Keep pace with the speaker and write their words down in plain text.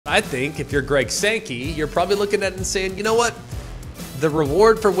I think if you're Greg Sankey, you're probably looking at it and saying, you know what? The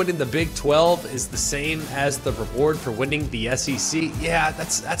reward for winning the Big 12 is the same as the reward for winning the SEC. Yeah,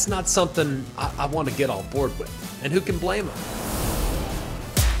 that's not something I want to get on board with. And who can blame him?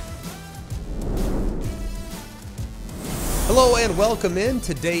 Hello and welcome in.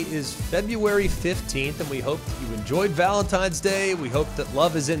 Today is February 15th, and we hope that you enjoyed Valentine's Day. We hope that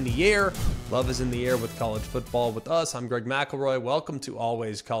love is in the air. Love is in the air with college football with us. I'm Greg McElroy. Welcome to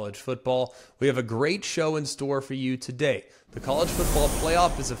Always College Football. We have a great show in store for you today. The college football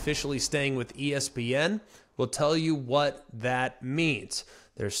playoff is officially staying with ESPN. We'll tell you what that means.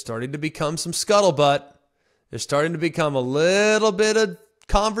 There's starting to become some scuttlebutt. There's starting to become a little bit of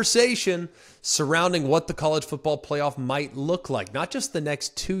conversation surrounding what the college football playoff might look like. Not just the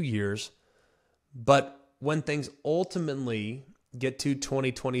next 2 years, but when things ultimately get to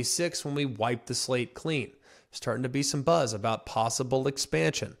 2026, when we wipe the slate clean. Starting to be some buzz about possible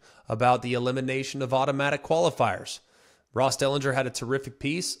expansion, about the elimination of automatic qualifiers. Ross Dellinger had a terrific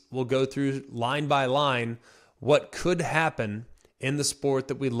piece. We'll go through line by line what could happen in the sport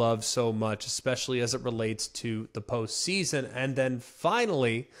that we love so much, especially as it relates to the postseason. And then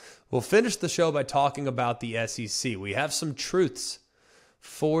finally, we'll finish the show by talking about the SEC. We have some truths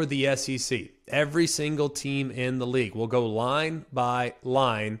for the SEC. Every single team in the league. We'll go line by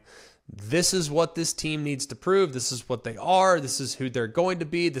line. This is what this team needs to prove. This is what they are. This is who they're going to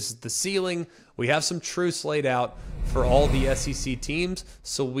be. This is the ceiling. We have some truths laid out for all the SEC teams,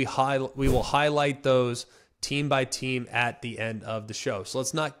 so we will highlight those team by team at the end of the show. So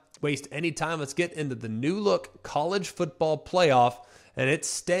let's not waste any time. Let's get into the new look college football playoff, and it's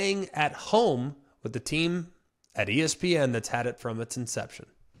staying at home with the team at ESPN that's had it from its inception.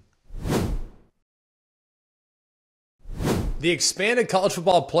 The expanded college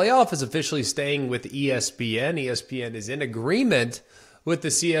football playoff is officially staying with ESPN. ESPN is in agreement with the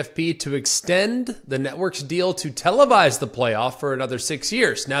CFP to extend the network's deal to televise the playoff for another 6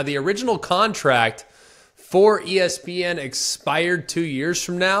 years. Now, the original contract for ESPN expired 2 years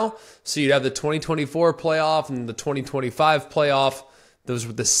from now. So you'd have the 2024 playoff and the 2025 playoff. Those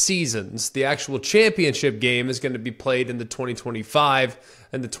were the seasons. The actual championship game is going to be played in the 2025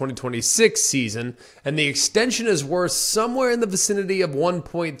 and the 2026 season. And the extension is worth somewhere in the vicinity of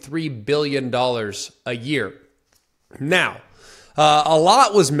 $1.3 billion a year. Now, a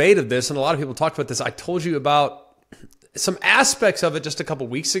lot was made of this, and a lot of people talked about this. I told you about some aspects of it just a couple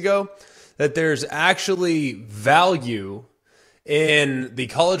weeks ago, that there's actually value in the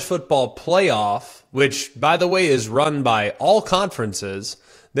college football playoff, which, by the way, is run by all conferences.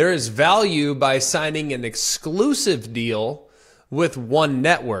 There is value by signing an exclusive deal with one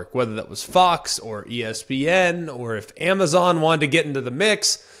network, whether that was Fox or ESPN, or if Amazon wanted to get into the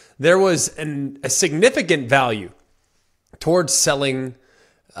mix. There was a significant value towards selling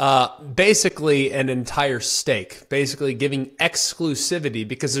basically an entire stake, basically giving exclusivity,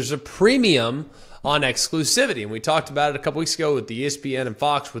 because there's a premium on exclusivity. And we talked about it a couple weeks ago with the ESPN and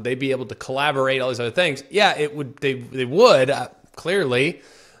Fox. Would they be able to collaborate, all these other things? Yeah, it would. They would, clearly.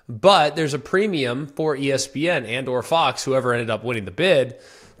 But there's a premium for ESPN and or Fox, whoever ended up winning the bid,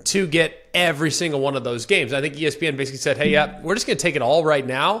 to get every single one of those games. I think ESPN basically said, hey, yeah, we're just going to take it all right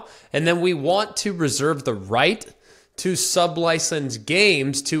now, and then we want to reserve the right to sub-license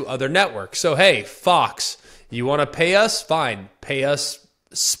games to other networks. So, hey, Fox, you want to pay us? Fine. Pay us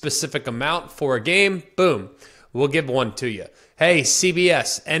specific amount for a game. Boom. We'll give one to you. Hey,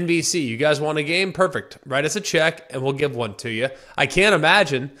 CBS, NBC, you guys want a game? Perfect. Write us a check and we'll give one to you. I can't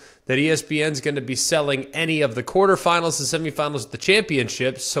imagine that ESPN's going to be selling any of the quarterfinals, the semifinals, the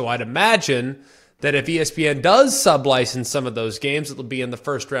championships. So I'd imagine that if ESPN does sub-license some of those games, it'll be in the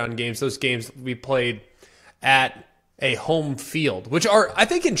first round games. Those games will be played at a home field, which are, I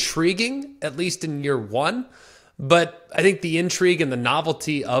think, intriguing, at least in year one. But I think the intrigue and the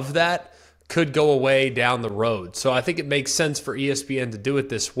novelty of that could go away down the road. So I think it makes sense for ESPN to do it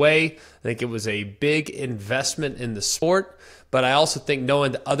this way. I think it was a big investment in the sport. But I also think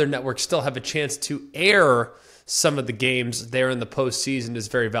knowing that other networks still have a chance to air some of the games there in the postseason is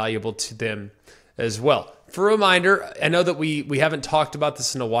very valuable to them as well. For a reminder, I know that we haven't talked about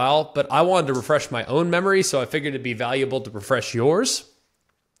this in a while, but I wanted to refresh my own memory, so I figured it'd be valuable to refresh yours.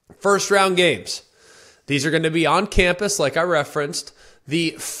 First round games. These are going to be on campus, like I referenced.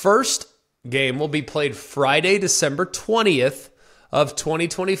 The first game will be played Friday, December 20th of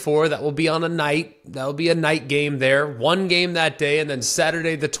 2024. That will be on a night. That will be a night game there. One game that day, and then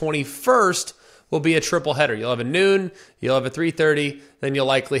Saturday the 21st will be a triple header. You'll have a noon, you'll have a 3:30, then you'll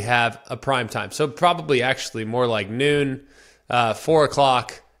likely have a prime time. So probably actually more like noon, 4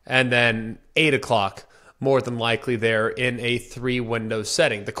 o'clock, and then 8 o'clock more than likely there in a 3-window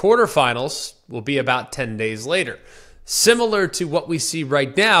setting. The quarterfinals will be about 10 days later. Similar to what we see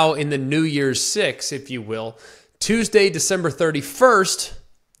right now in the New Year's Six, if you will. Tuesday, December 31st,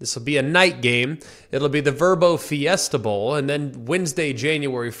 this will be a night game. It'll be the Verbo Fiesta Bowl. And then Wednesday,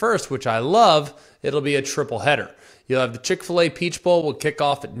 January 1st, which I love, it'll be a triple header. You'll have the Chick-fil-A Peach Bowl will kick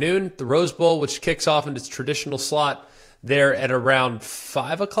off at noon. The Rose Bowl, which kicks off in its traditional slot there at around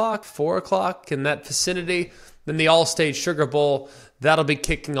 5 o'clock, 4 o'clock in that vicinity. Then the All-State Sugar Bowl, that'll be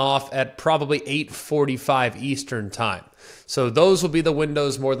kicking off at probably 8:45 Eastern time. So those will be the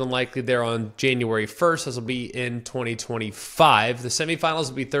windows more than likely there on January 1st. This will be in 2025. The semifinals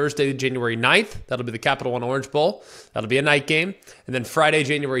will be Thursday, January 9th. That'll be the Capital One Orange Bowl. That'll be a night game. And then Friday,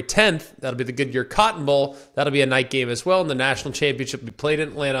 January 10th, that'll be the Goodyear Cotton Bowl. That'll be a night game as well. And the national championship will be played in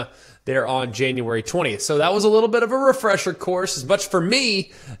Atlanta there on January 20th. So that was a little bit of a refresher course, as much for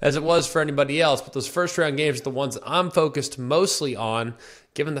me as it was for anybody else. But those first round games are the ones that I'm focused mostly on,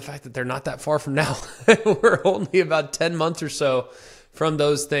 given the fact that they're not that far from now. We're only about 10 months or so from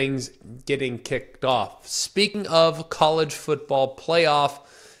those things getting kicked off. Speaking of college football playoff,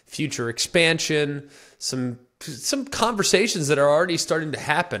 future expansion, some conversations that are already starting to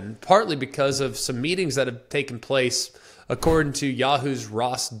happen, partly because of some meetings that have taken place, according to Yahoo's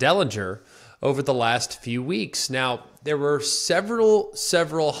Ross Dellinger, over the last few weeks. Now, there were several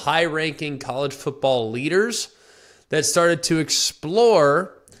high-ranking college football leaders that started to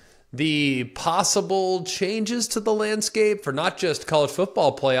explore the possible changes to the landscape for not just college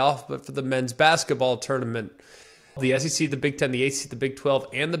football playoff, but for the men's basketball tournament. The SEC, the Big Ten, the ACC, the Big 12,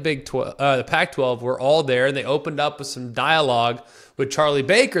 and the Pac-12 were all there, and they opened up with some dialogue with Charlie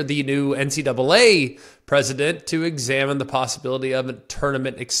Baker, the new NCAA president, to examine the possibility of a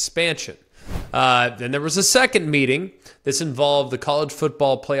tournament expansion. Then there was a second meeting. This involved the College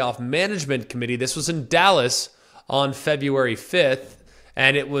Football Playoff Management Committee. This was in Dallas on February 5th,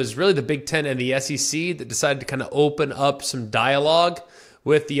 and it was really the Big Ten and the SEC that decided to kind of open up some dialogue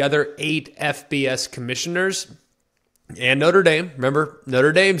with the other 8 FBS commissioners and Notre Dame. Remember,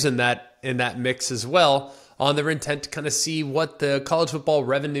 Notre Dame's in that mix as well, on their intent to kind of see what the college football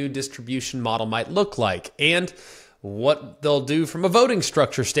revenue distribution model might look like and what they'll do from a voting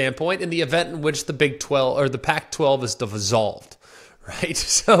structure standpoint in the event in which the Big 12 or the Pac-12 is dissolved, right?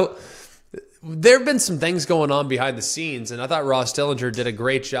 So there have been some things going on behind the scenes, and I thought Ross Dellinger did a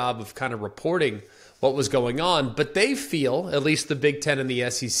great job of kind of reporting what was going on. But they feel, at least the Big Ten and the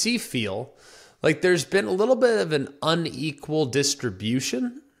SEC feel, like there's been a little bit of an unequal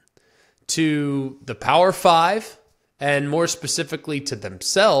distribution to the Power Five, and more specifically to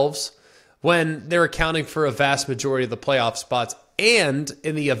themselves, when they're accounting for a vast majority of the playoff spots. And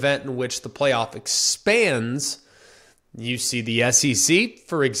in the event in which the playoff expands, you see the SEC,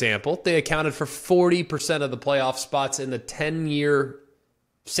 for example, they accounted for 40% of the playoff spots in the 10-year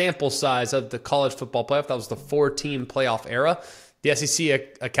sample size of the college football playoff. That was the 4-team playoff era. The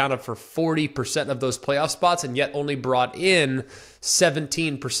SEC accounted for 40% of those playoff spots and yet only brought in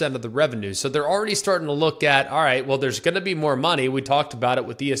 17% of the revenue. So they're already starting to look at, all right, well, there's going to be more money. We talked about it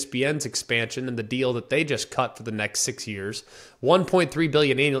with ESPN's expansion and the deal that they just cut for the next 6 years. $1.3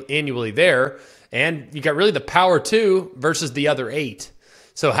 billion annually there. And you got really the Power 2 versus the other 8.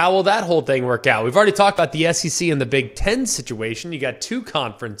 So how will that whole thing work out? We've already talked about the SEC and the Big Ten situation. You got 2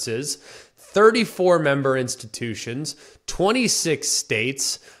 conferences, 34 member institutions, 26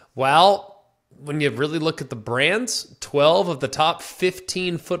 states. Well, when you really look at the brands, 12 of the top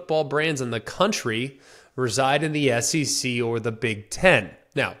 15 football brands in the country reside in the SEC or the Big Ten.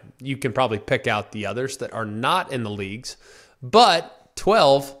 Now, you can probably pick out the others that are not in the leagues, but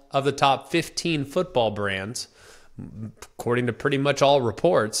 12 of the top 15 football brands, according to pretty much all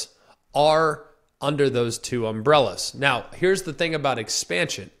reports, are under those 2 umbrellas. Now, here's the thing about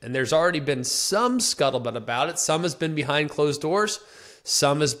expansion, and there's already been some scuttlebutt about it. Some has been behind closed doors.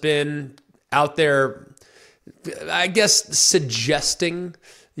 Some has been out there, I guess, suggesting,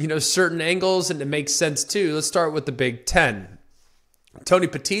 certain angles, and it makes sense too. Let's start with the Big Ten. Tony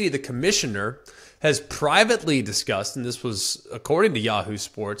Petitti, the commissioner, has privately discussed, and this was according to Yahoo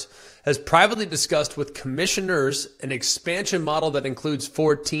Sports, has privately discussed with commissioners an expansion model that includes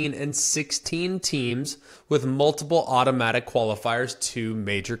 14 and 16 teams with multiple automatic qualifiers to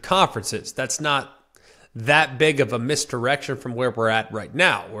major conferences. That's not that big of a misdirection from where we're at right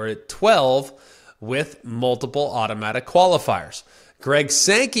now. We're at 12 with multiple automatic qualifiers. Greg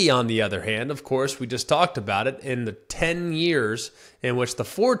Sankey, on the other hand, of course, we just talked about it, in the 10 years in which the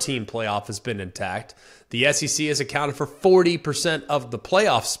 4-team playoff has been intact, the SEC has accounted for 40% of the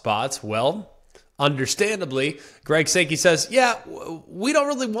playoff spots. Well, understandably, Greg Sankey says, yeah, we don't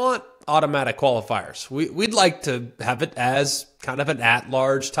really want automatic qualifiers. We'd like to have it as kind of an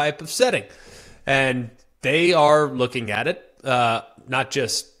at-large type of setting. And they are looking at it, not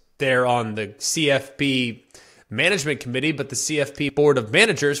just there on the CFP management committee, but the CFP board of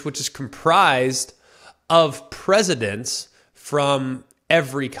managers, which is comprised of presidents from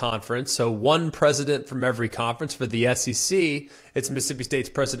every conference. So one president from every conference. For the SEC, it's Mississippi State's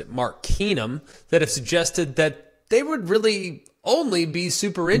president, Mark Keenum, that have suggested that they would really only be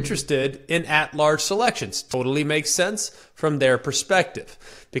super interested in at-large selections. Totally makes sense from their perspective.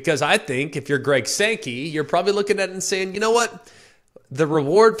 Because I think if you're Greg Sankey, you're probably looking at it and saying, you know what? The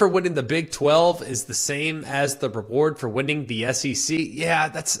reward for winning the Big 12 is the same as the reward for winning the SEC. Yeah,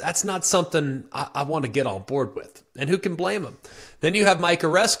 that's not something I want to get on board with. And who can blame him? Then you have Mike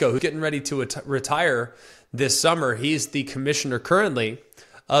Oresco, who's getting ready to retire this summer. He's the commissioner currently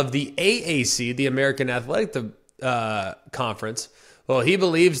of the AAC, the American Athletic Conference. Well, he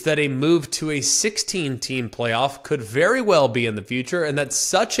believes that a move to a 16-team playoff could very well be in the future, and that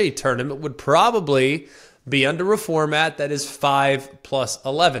such a tournament would probably be under a format that is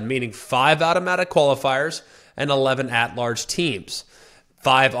 5+11, meaning 5 automatic qualifiers and 11 at-large teams.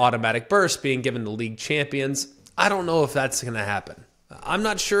 5 automatic berths being given to league champions. I don't know if that's going to happen. I'm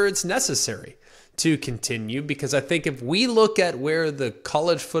not sure it's necessary to continue, because I think if we look at where the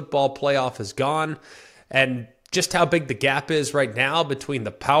college football playoff has gone and just how big the gap is right now between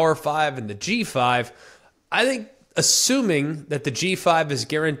the Power 5 and the G5, I think assuming that the G5 is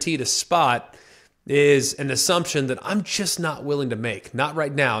guaranteed a spot is an assumption that I'm just not willing to make. Not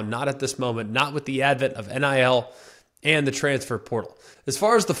right now, not at this moment, not with the advent of NIL and the transfer portal. As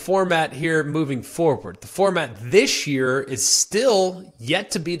far as the format here moving forward, the format this year is still yet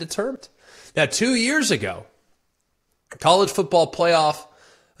to be determined. Now, 2 years ago, college football playoff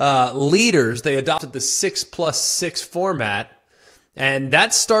leaders, they adopted the 6+6 format, and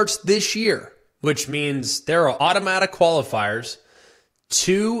that starts this year, which means there are automatic qualifiers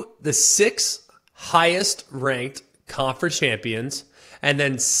to the 6 highest ranked conference champions, and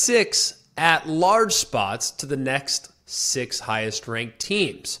then 6 at-large spots to the next 6 highest ranked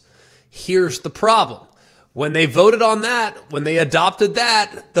teams. Here's the problem. When they voted on that, when they adopted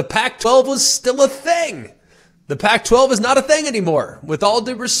that, the Pac-12 was still a thing. The Pac-12 is not a thing anymore. With all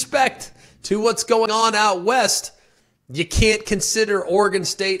due respect to what's going on out west, you can't consider Oregon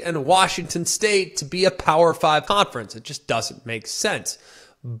State and Washington State to be a Power 5 conference. It just doesn't make sense.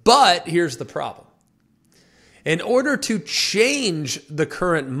 But here's the problem. In order to change the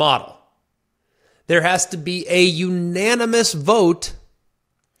current model, there has to be a unanimous vote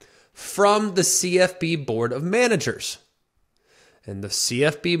from the CFB Board of Managers. And the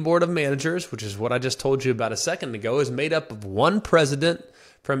CFB Board of Managers, which is what I just told you about a second ago, is made up of one president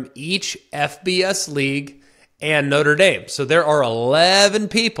from each FBS league and Notre Dame. So there are 11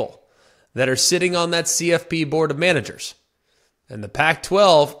 people that are sitting on that CFB Board of Managers. And the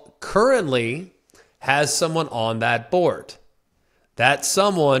Pac-12 currently has someone on that board. That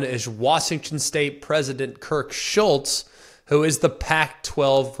someone is Washington State President Kirk Schultz, who is the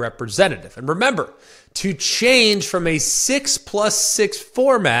Pac-12 representative. And remember, to change from a 6+6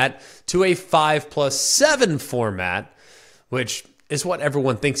 format to a 5+7 format, which is what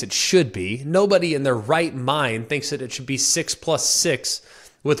everyone thinks it should be. Nobody in their right mind thinks that it should be 6+6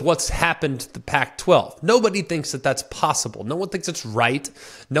 with what's happened to the Pac-12. Nobody thinks that that's possible. No one thinks it's right.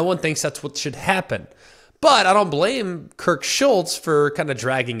 No one thinks that's what should happen. But I don't blame Kirk Schultz for kind of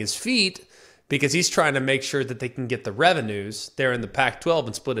dragging his feet, because he's trying to make sure that they can get the revenues there in the Pac-12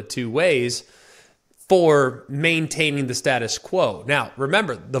 and split it 2 ways for maintaining the status quo. Now,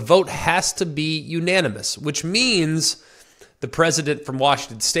 remember, the vote has to be unanimous, which means the president from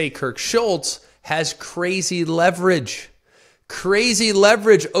Washington State, Kirk Schultz, has crazy leverage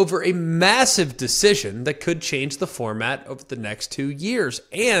over a massive decision that could change the format over the next 2 years.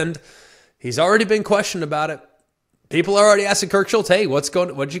 And he's already been questioned about it. People are already asking Kirk Schultz, hey, what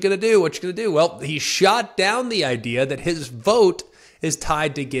you going to do? What you going to do? Well, he shot down the idea that his vote is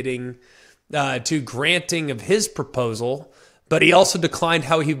tied to getting to granting of his proposal, but he also declined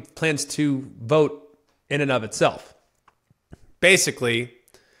how he plans to vote in and of itself. Basically,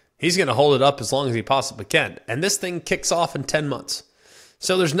 he's going to hold it up as long as he possibly can. And this thing kicks off in 10 months.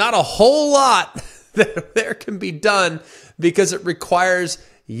 So there's not a whole lot that there can be done, because it requires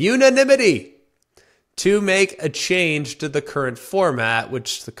unanimity to make a change to the current format,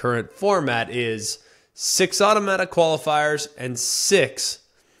 which the current format is 6 automatic qualifiers and 6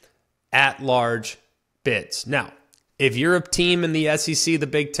 at-large bids. Now, if you're a team in the SEC, the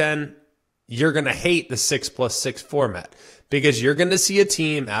Big Ten, you're going to hate the 6+6 format, because you're going to see a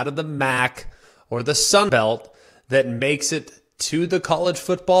team out of the MAC or the Sun Belt that makes it to the college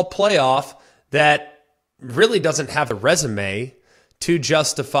football playoff that really doesn't have a resume to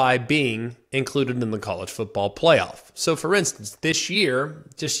justify being included in the college football playoff. So for instance, this year,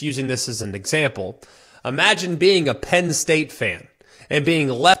 just using this as an example, imagine being a Penn State fan and being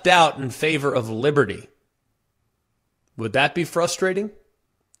left out in favor of Liberty. Would that be frustrating?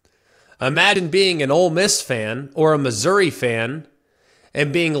 Imagine being an Ole Miss fan or a Missouri fan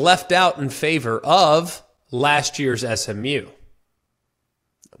and being left out in favor of last year's SMU.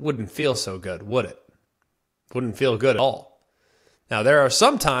 Wouldn't feel so good, would it? Wouldn't feel good at all. Now, there are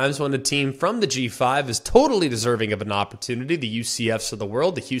some times when a team from the G5 is totally deserving of an opportunity, the UCFs of the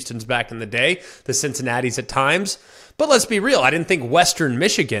world, the Houstons back in the day, the Cincinnatis at times. But let's be real, I didn't think Western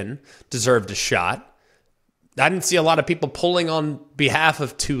Michigan deserved a shot. I didn't see a lot of people pulling on behalf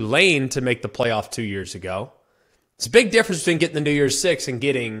of Tulane to make the playoff 2 years ago. It's a big difference between getting the New Year's Six and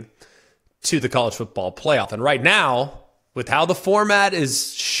getting to the college football playoff. And right now, with how the format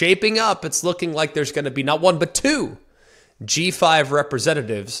is shaping up, it's looking like there's going to be not one but two G5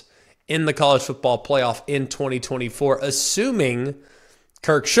 representatives in the college football playoff in 2024, assuming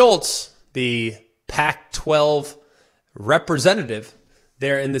Kirk Schultz, the Pac-12 representative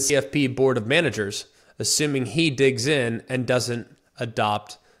there in the CFP Board of Managers, assuming he digs in and doesn't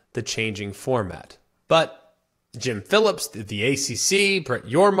adopt the changing format. But Jim Phillips, the ACC, Brett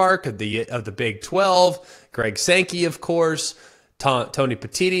Yormark of the Big 12, Greg Sankey, of course, Tony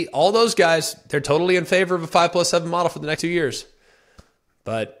Petitti, all those guys, they're totally in favor of a 5+7 model for the next 2 years.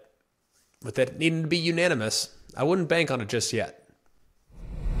 But with it needing to be unanimous, I wouldn't bank on it just yet.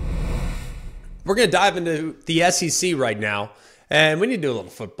 We're going to dive into the SEC right now, and we need to do a little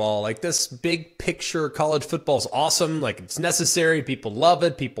football. Like, this big picture college football is awesome. Like, it's necessary. People love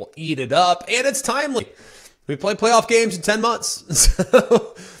it. People eat it up, and it's timely. We play playoff games in 10 months.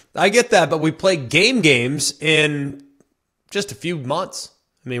 So I get that, but we play games in just a few months.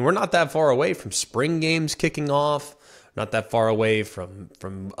 I mean, we're not that far away from spring games kicking off, not that far away from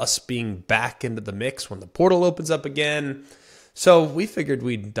us being back into the mix when the portal opens up again. So we figured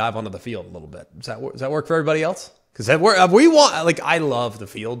we'd dive onto the field a little bit. Does that work for everybody else? Because I love the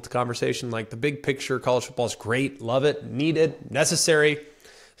field conversation. Like, the big picture, college football is great, love it, needed, necessary.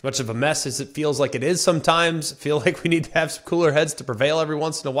 As much of a mess as it feels like it is sometimes, I feel like we need to have some cooler heads to prevail every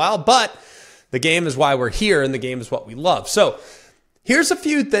once in a while, but the game is why we're here, and the game is what we love. So here's a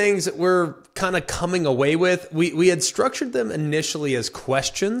few things that we're kind of coming away with. We had structured them initially as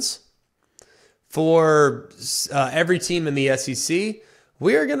questions for every team in the SEC.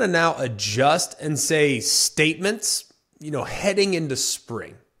 We are going to now adjust and say statements, heading into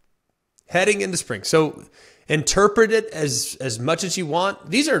spring. So interpret it as much as you want.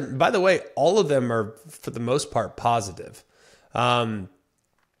 These are, by the way, all of them are, for the most part, positive.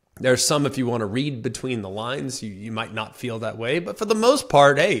 There's some, if you want to read between the lines, you might not feel that way. But for the most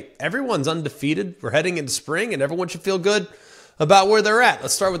part, hey, everyone's undefeated. We're heading into spring, and everyone should feel good about where they're at.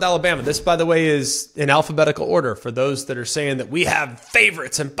 Let's start with Alabama. This, by the way, is in alphabetical order for those that are saying that we have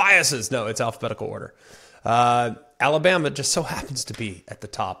favorites and biases. No, it's alphabetical order. Alabama just so happens to be at the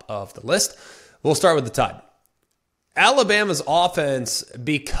top of the list. We'll start with the Tide. Alabama's offense,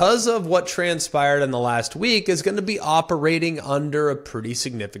 because of what transpired in the last week, is going to be operating under a pretty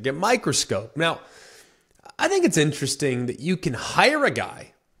significant microscope. Now, I think it's interesting that you can hire a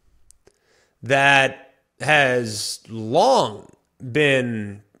guy that has long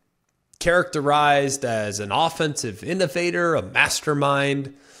been characterized as an offensive innovator, a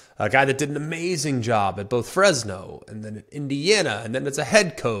mastermind, a guy that did an amazing job at both Fresno and then at Indiana, and then as a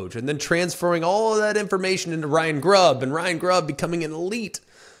head coach, and then transferring all of that information into Ryan Grubb, and Ryan Grubb becoming an elite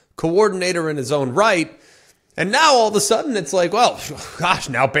coordinator in his own right. And now all of a sudden it's like, well, gosh,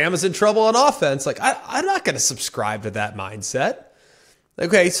 now Bama's in trouble on offense. Like, I'm not going to subscribe to that mindset.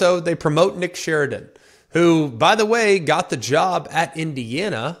 Okay, so they promote Nick Sheridan, who, by the way, got the job at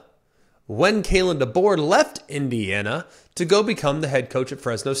Indiana when Kalen DeBoer left Indiana to go become the head coach at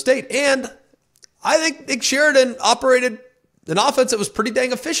Fresno State. And I think Nick Sheridan operated an offense that was pretty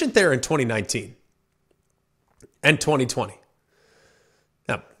dang efficient there in 2019 and 2020.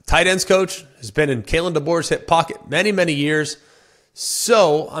 Now, tight ends coach has been in Kalen DeBoer's hip pocket many, many years.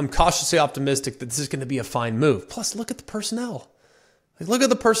 So I'm cautiously optimistic that this is going to be a fine move. Plus, look at the personnel. Look at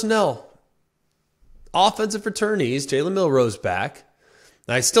the personnel. Offensive returnees, Jalen Milroe's back.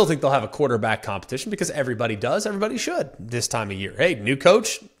 I still think they'll have a quarterback competition because everybody does. Everybody should this time of year. Hey, new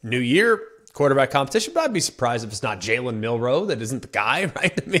coach, new year, quarterback competition. But I'd be surprised if it's not Jalen Milroe that isn't the guy,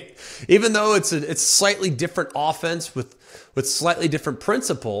 right? I mean, even though it's slightly different offense with slightly different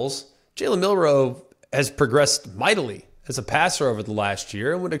principles, Jalen Milroe has progressed mightily as a passer over the last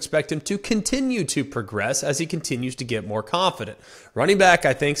year and would expect him to continue to progress as he continues to get more confident. Running back,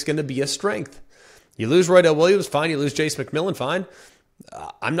 I think, is going to be a strength. You lose Roydell Williams, fine. You lose Jace McMillan, fine.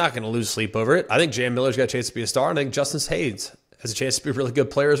 I'm not going to lose sleep over it. I think Jam Miller's got a chance to be a star, and I think Justice Hayes has a chance to be a really good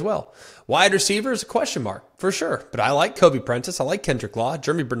player as well. Wide receiver is a question mark, for sure. But I like Kobe Prentice. I like Kendrick Law.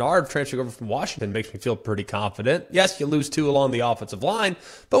 Jeremy Bernard transferring over from Washington makes me feel pretty confident. Yes, you lose two along the offensive line,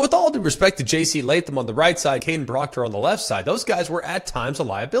 but with all due respect to J.C. Latham on the right side, Caden Proctor on the left side, those guys were at times a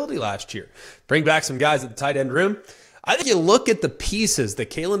liability last year. Bring back some guys at the tight end room. I think you look at the pieces that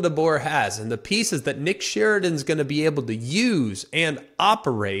Kalen DeBoer has and the pieces that Nick Sheridan's going to be able to use and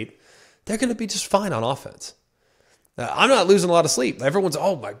operate, they're going to be just fine on offense. I'm not losing a lot of sleep. Everyone's,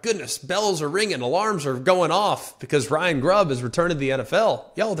 oh my goodness, bells are ringing, alarms are going off because Ryan Grubb is returning to the NFL.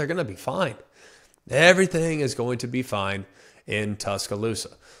 Yo, they're going to be fine. Everything is going to be fine in Tuscaloosa.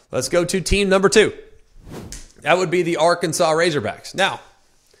 Let's go to team number 2. That would be the Arkansas Razorbacks. Now,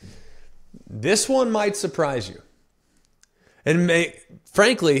 this one might surprise you. And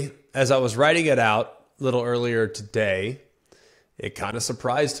frankly, as I was writing it out a little earlier today, it kind of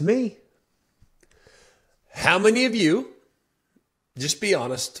surprised me. How many of you, just be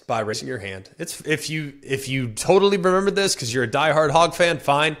honest by raising your hand. If you totally remember this because you're a diehard Hog fan,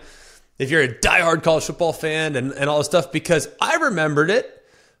 fine. If you're a diehard college football fan and all this stuff, because I remembered it,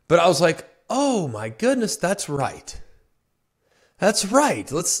 but I was like, oh my goodness, that's right. That's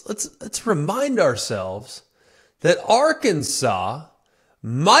right. Let's remind ourselves that Arkansas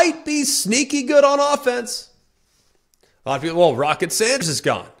might be sneaky good on offense. A lot of people, well, Rocket Sanders is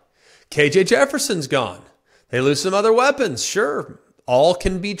gone. KJ Jefferson's gone. They lose some other weapons. Sure, all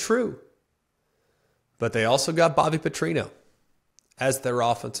can be true. But they also got Bobby Petrino as their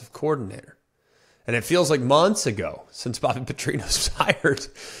offensive coordinator. And it feels like months ago since Bobby Petrino's hired.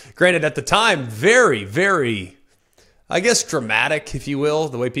 Granted, at the time, very, very, I guess, dramatic, if you will.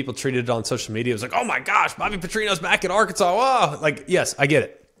 The way people treated it on social media. It was like, oh my gosh, Bobby Petrino's back in Arkansas. Wow. Like, yes, I get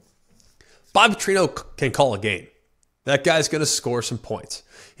it. Bobby Petrino can call a game. That guy's going to score some points.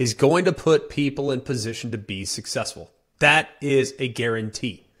 He's going to put people in position to be successful. That is a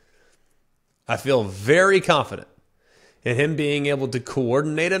guarantee. I feel very confident in him being able to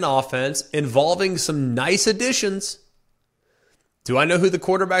coordinate an offense involving some nice additions. Do I know who the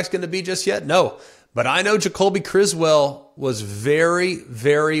quarterback's going to be just yet? No. But I know Jacoby Criswell was very,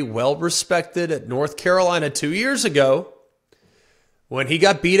 very well respected at North Carolina 2 years ago when he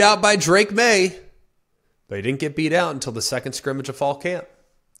got beat out by Drake May. But he didn't get beat out until the second scrimmage of fall camp.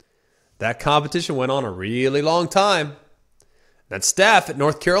 That competition went on a really long time. That staff at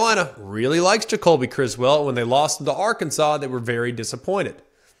North Carolina really likes Jacoby Criswell. When they lost him to Arkansas, they were very disappointed.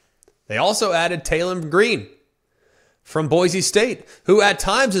 They also added Taylor Green from Boise State, who at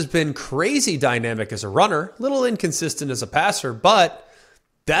times has been crazy dynamic as a runner, a little inconsistent as a passer, but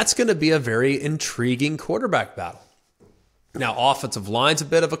that's going to be a very intriguing quarterback battle. Now, offensive line's a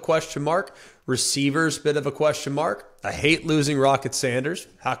bit of a question mark. Receivers, bit of a question mark. I hate losing Rocket Sanders.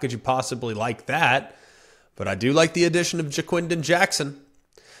 How could you possibly like that? But I do like the addition of Jaquindon Jackson.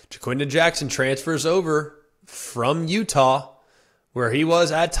 Jaquindon Jackson transfers over from Utah, where he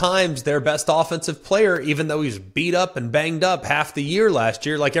was at times their best offensive player, even though he was beat up and banged up half the year last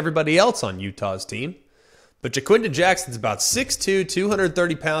year like everybody else on Utah's team. But Jaquindon Jackson's about 6'2",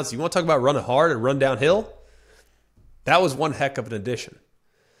 230 pounds. You want to talk about running hard and run downhill? That was one heck of an addition.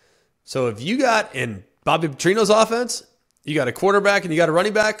 So if you got in Bobby Petrino's offense, you got a quarterback and you got a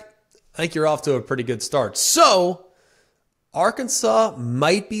running back, I think you're off to a pretty good start. So Arkansas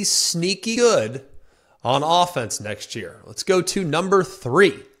might be sneaky good on offense next year. Let's go to number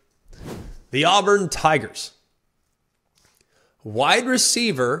 3, the Auburn Tigers. Wide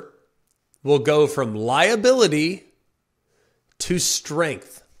receiver will go from liability to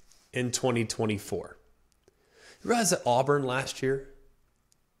strength in 2024. You realize that Auburn last year,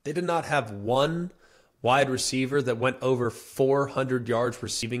 they did not have one wide receiver that went over 400 yards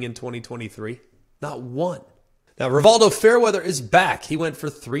receiving in 2023? Not one. Now, Rivaldo Fairweather is back. He went for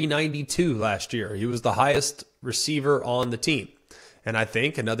 392 last year. He was the highest receiver on the team. And I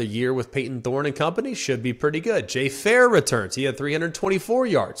think another year with Peyton Thorne and company should be pretty good. Jay Fair returns. He had 324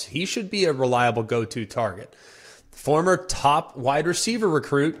 yards. He should be a reliable go-to target. Former top wide receiver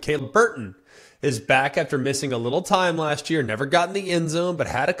recruit, Caleb Burton, is back after missing a little time last year. Never got in the end zone, but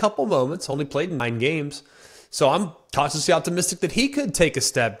had a couple moments. Only played 9 games. So I'm cautiously optimistic that he could take a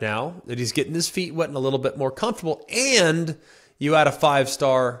step now, that he's getting his feet wet and a little bit more comfortable. And you add a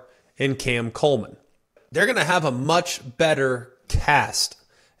 5-star in Cam Coleman. They're going to have a much better cast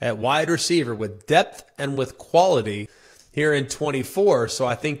at wide receiver with depth and with quality here in 24. So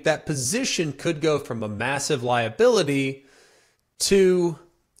I think that position could go from a massive liability to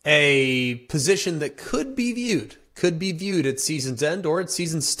a position that could be viewed at season's end or at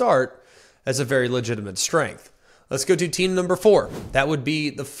season's start as a very legitimate strength. Let's go to team number 4. That would be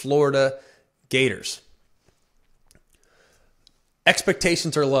the Florida Gators.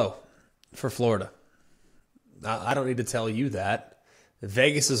 Expectations are low for Florida. I don't need to tell you that.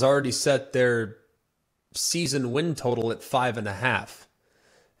 Vegas has already set their season win total at 5.5.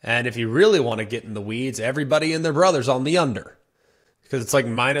 And if you really want to get in the weeds, everybody and their brother's on the under, because it's like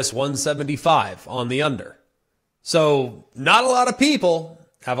minus 175 on the under. So not a lot of people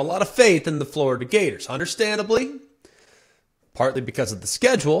have a lot of faith in the Florida Gators, understandably, partly because of the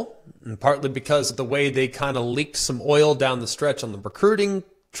schedule and partly because of the way they kind of leaked some oil down the stretch on the recruiting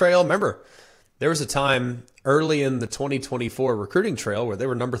trail. Remember, there was a time early in the 2024 recruiting trail where they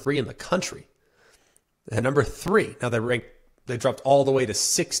were number 3 in the country. And number 3. Now they dropped all the way to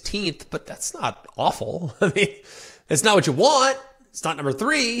 16th, but that's not awful. I mean, it's not what you want. It's not number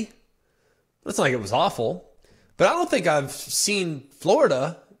 3. It's not like it was awful. But I don't think I've seen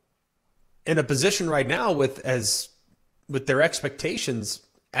Florida in a position right now with their expectations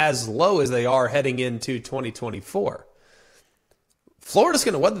as low as they are heading into 2024. Florida's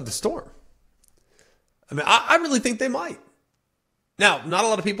going to weather the storm. I mean, I really think they might. Now, not a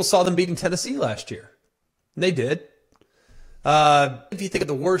lot of people saw them beating Tennessee last year. They did. If you think of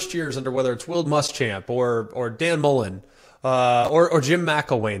the worst years under whether it's Will Muschamp or Dan Mullen or Jim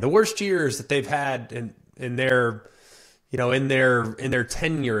McElwain, the worst years that they've had in their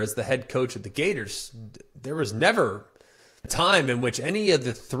tenure as the head coach of the Gators, there was never a time in which any of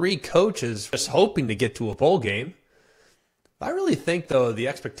the 3 coaches were just hoping to get to a bowl game. I really think, though, the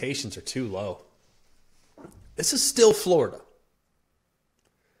expectations are too low. This is still Florida.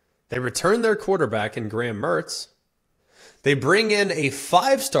 They return their quarterback in Graham Mertz. They bring in a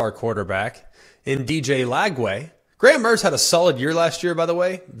 5-star quarterback in DJ Lagway. Graham Mertz had a solid year last year, by the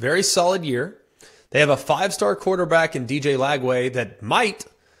way. Very solid year. They have a 5-star quarterback in DJ Lagway that might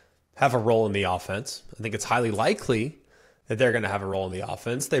have a role in the offense. I think it's highly likely that they're going to have a role in the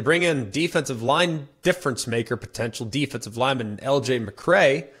offense. They bring in defensive line difference maker, potential defensive lineman LJ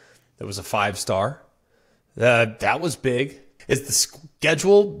McCray. That was a 5-star. That was big. Is the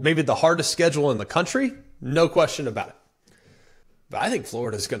schedule maybe the hardest schedule in the country? No question about it. But I think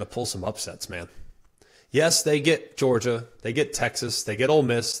Florida's going to pull some upsets, man. Yes, they get Georgia, they get Texas, they get Ole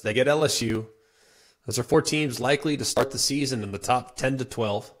Miss, they get LSU. Those are 4 teams likely to start the season in the top 10 to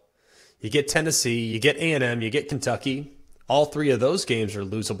 12. You get Tennessee, you get A&M, you get Kentucky. All 3 of those games are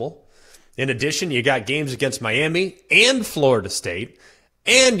losable. In addition, you got games against Miami and Florida State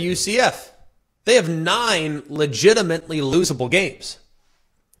and UCF. They have 9 legitimately losable games.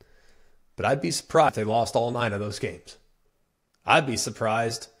 But I'd be surprised if they lost all 9 of those games. I'd be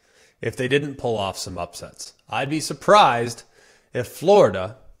surprised if they didn't pull off some upsets. I'd be surprised if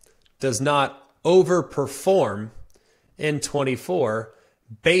Florida does not overperform in 24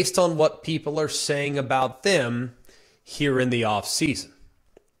 based on what people are saying about them here in the offseason.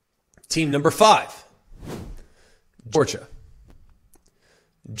 Team number 5, Georgia.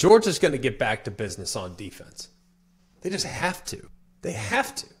 Georgia's going to get back to business on defense. They just have to. They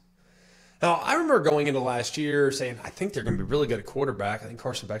have to. Now, I remember going into last year saying, I think they're going to be really good at quarterback. I think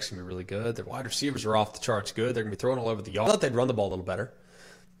Carson Beck's going to be really good. Their wide receivers are off the charts good. They're going to be throwing all over the yard. I thought they'd run the ball a little better.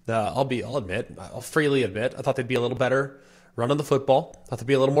 I'll freely admit, I thought they'd be a little better running the football. Thought they'd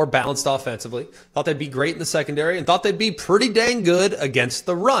be a little more balanced offensively. Thought they'd be great in the secondary, and thought they'd be pretty dang good against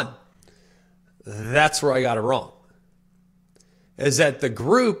the run. That's where I got it wrong. Is that the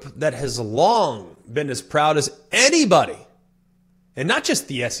group that has long been as proud as anybody, and not just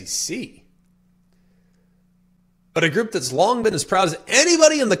the SEC, but a group that's long been as proud as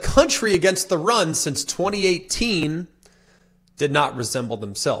anybody in the country against the run since 2018, did not resemble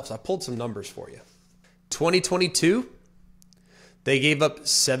themselves. I pulled some numbers for you. 2022, they gave up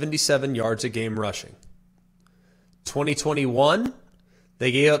 77 yards a game rushing. 2021,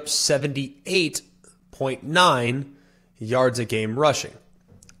 they gave up 78.9 yards a game rushing.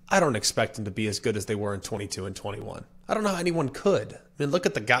 I don't expect them to be as good as they were in 22 and 21. I don't know how anyone could. I mean, look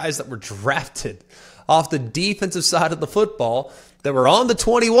at the guys that were drafted off the defensive side of the football that were on the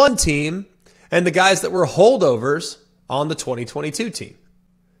 21 team and the guys that were holdovers on the 2022 team.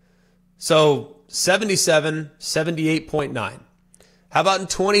 So 77, 78.9. How about in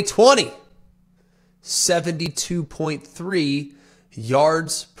 2020? 72.3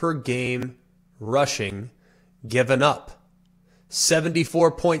 yards per game rushing given up.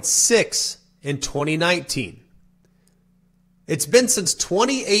 74.6 in 2019. It's been since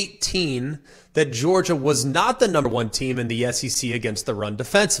 2018 that Georgia was not the number one team in the SEC against the run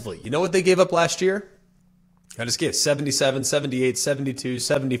defensively. You know what they gave up last year? I just gave 77, 78, 72,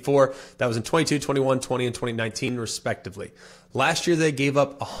 74. That was in 22, 21, 20, and 2019, respectively. Last year, they gave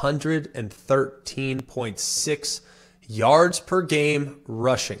up 113.6 yards per game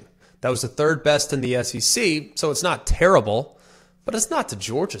rushing. That was the third best in the SEC, so it's not terrible, but it's not to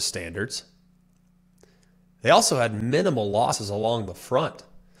Georgia standards. They also had minimal losses along the front.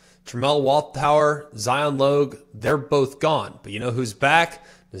 Tramel Walthour, Zion Logue, they're both gone. But you know who's back?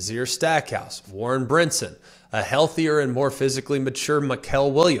 Nazir Stackhouse, Warren Brinson, a healthier and more physically mature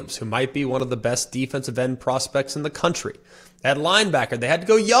Mikael Williams, who might be one of the best defensive end prospects in the country. At linebacker, they had to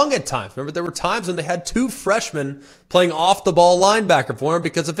go young at times. Remember, there were times when they had two freshmen playing off-the-ball linebacker for him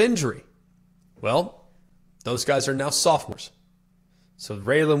because of injury. Well, those guys are now sophomores. So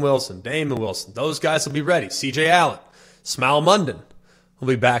Raylan Wilson, Damon Wilson, those guys will be ready. C.J. Allen, Smile Munden will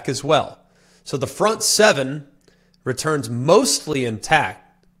be back as well. So the front seven returns mostly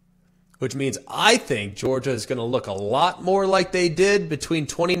intact, which means I think Georgia is going to look a lot more like they did between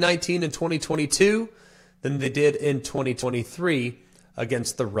 2019 and 2022 than they did in 2023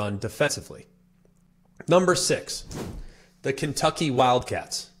 against the run defensively. Number 6, the Kentucky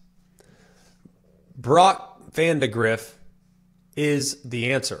Wildcats. Brock Vandagriff is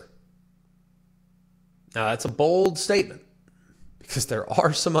the answer. Now, that's a bold statement because there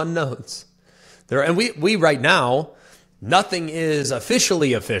are some unknowns. And we right now, nothing is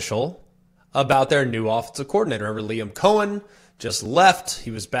officially official about their new offensive coordinator. Remember, Liam Cohen just left.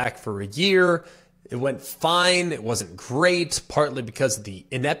 He was back for a year. It went fine. It wasn't great, partly because of the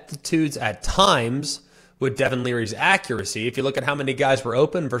ineptitudes at times with Devin Leary's accuracy. If you look at how many guys were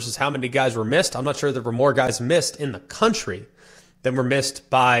open versus how many guys were missed, I'm not sure there were more guys missed in the country than were missed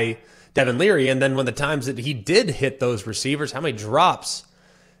by Devin Leary. And then when the times that he did hit those receivers, how many drops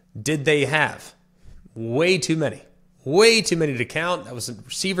did they have? Way too many. Way too many to count. That was a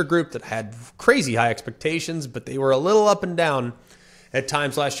receiver group that had crazy high expectations, but they were a little up and down at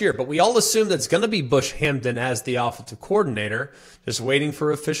times last year. But we all assume that it's going to be Bush Hampton as the offensive coordinator, just waiting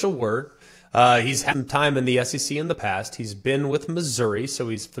for official word. He's had some time in the SEC in the past. He's been with Missouri, so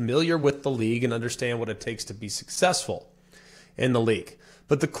he's familiar with the league and understand what it takes to be successful in the league.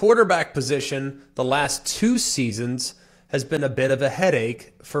 But the quarterback position the last 2 seasons has been a bit of a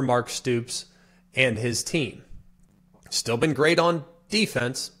headache for Mark Stoops and his team. Still been great on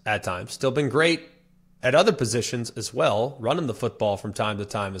defense at times. Still been great at other positions as well, running the football from time to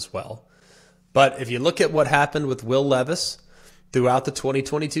time as well. But if you look at what happened with Will Levis throughout the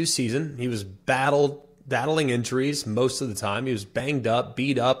 2022 season, he was battling injuries most of the time. He was banged up,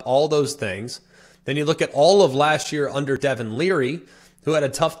 beat up, all those things. Then you look at all of last year under Devin Leary, who had a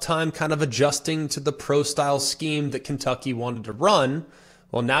tough time kind of adjusting to the pro-style scheme that Kentucky wanted to run.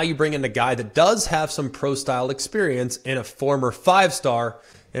 Well, now you bring in a guy that does have some pro-style experience in a former 5-star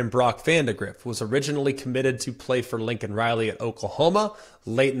in Brock Vandagriff, was originally committed to play for Lincoln Riley at Oklahoma.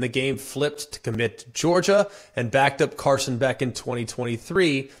 Late in the game, flipped to commit to Georgia and backed up Carson Beck in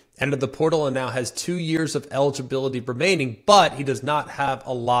 2023. Entered the portal and now has 2 years of eligibility remaining, but he does not have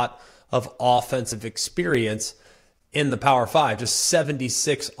a lot of offensive experience in the Power 5. Just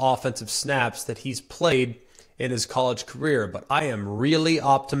 76 offensive snaps that he's played in his college career. But I am really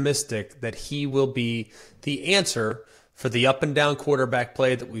optimistic that he will be the answer for the up-and-down quarterback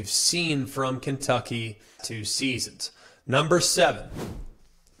play that we've seen from Kentucky 2 seasons. Number 7,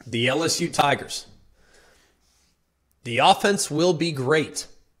 the LSU Tigers. The offense will be great,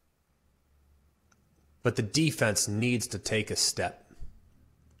 but the defense needs to take a step.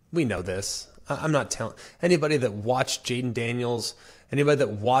 We know this. I'm not telling anybody that watched Jaden Daniels, anybody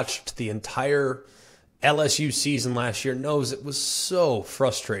that watched the entire LSU season last year knows it was so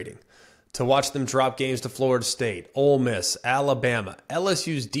frustrating to watch them drop games to Florida State, Ole Miss, Alabama.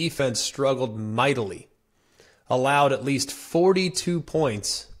 LSU's defense struggled mightily, allowed at least 42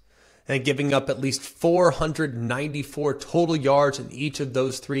 points, and giving up at least 494 total yards in each of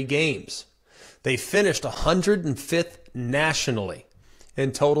those 3 games. They finished 105th nationally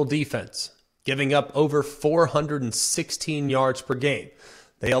in total defense, giving up over 416 yards per game.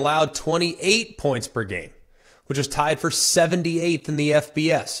 They allowed 28 points per game, which was tied for 78th in the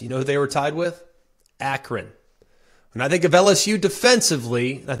FBS. You know who they were tied with? Akron. When I think of LSU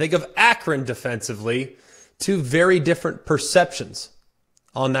defensively, I think of Akron defensively, 2 very different perceptions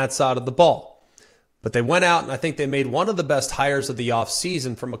on that side of the ball. But they went out and I think they made one of the best hires of the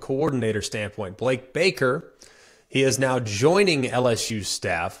offseason from a coordinator standpoint. Blake Baker, he is now joining LSU's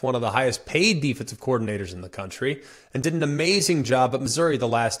staff, one of the highest paid defensive coordinators in the country, and did an amazing job at Missouri the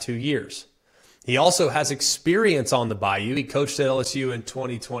last 2 years. He also has experience on the Bayou. He coached at LSU in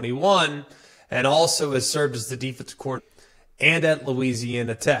 2021 and also has served as the defensive coordinator and at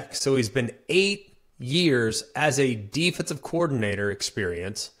Louisiana Tech. So he's been 8 years as a defensive coordinator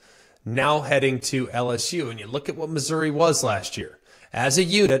experience, now heading to LSU. And you look at what Missouri was last year. As a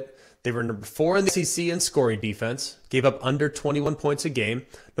unit, they were number 4 in the SEC in scoring defense, gave up under 21 points a game.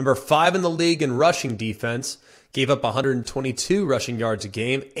 Number 5 in the league in rushing defense, gave up 122 rushing yards a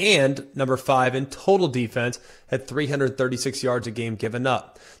game. And number 5 in total defense, had 336 yards a game given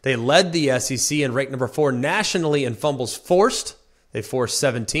up. They led the SEC and ranked number 4 nationally in fumbles forced. They forced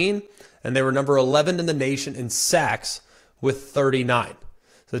 17. And they were number 11 in the nation in sacks with 39.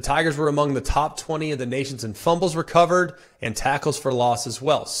 The Tigers were among the top 20 of the nations in fumbles recovered and tackles for loss as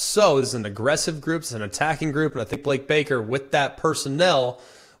well. So this is an aggressive group, it's an attacking group, and I think Blake Baker, with that personnel,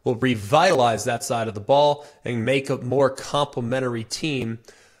 will revitalize that side of the ball and make a more complementary team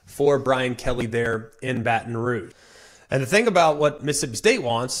for Brian Kelly there in Baton Rouge. And the thing about what Mississippi State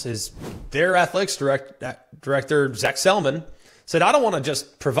wants is their athletics director, Zach Selman, said, I don't want to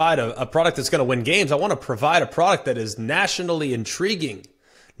just provide a product that's going to win games. I want to provide a product that is nationally intriguing,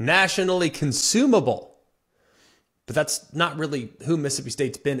 nationally consumable. But that's not really who Mississippi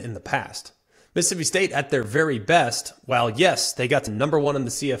State's been in the past. Mississippi State, at their very best, while yes, they got to number 1 in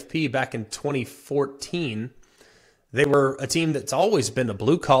the CFP back in 2014, they were a team that's always been a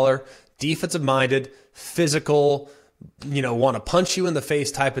blue-collar, defensive-minded, physical, want to punch you in the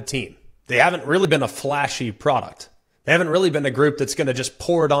face type of team. They haven't really been a flashy product. They haven't really been a group that's going to just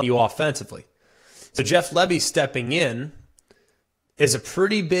pour it on you offensively. So Jeff Levy stepping in is a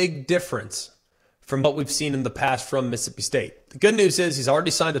pretty big difference from what we've seen in the past from Mississippi State. The good news is he's already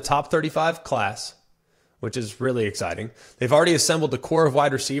signed a top 35 class, which is really exciting. They've already assembled a core of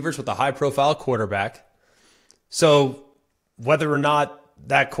wide receivers with a high-profile quarterback. So whether or not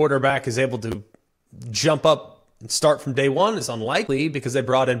that quarterback is able to jump up and start from day one is unlikely because they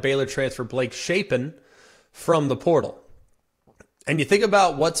brought in Baylor transfer Blake Shapen from the portal. And you think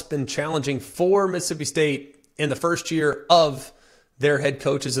about what's been challenging for Mississippi State in the first year of their head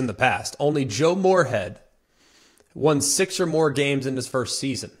coaches in the past. Only Joe Moorhead won 6 or more games in his first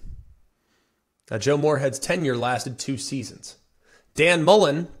season. Now, Joe Moorhead's tenure lasted 2 seasons. Dan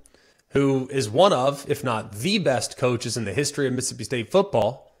Mullen, who is one of, if not the best coaches in the history of Mississippi State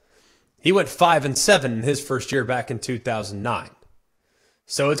football, he went 5-7 in his first year back in 2009.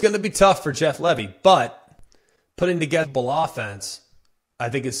 So it's going to be tough for Jeff Levy, but putting together an offense, I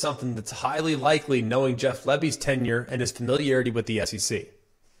think, is something that's highly likely knowing Jeff Levy's tenure and his familiarity with the SEC.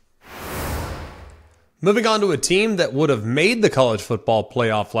 Moving on to a team that would have made the college football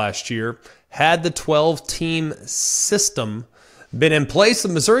playoff last year had the 12-team system been in place, the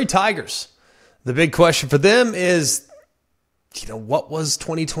Missouri Tigers. The big question for them is, what was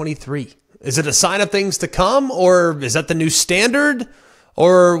 2023? Is it a sign of things to come, or is that the new standard?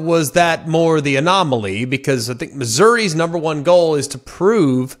 Or was that more the anomaly? Because I think Missouri's number 1 goal is to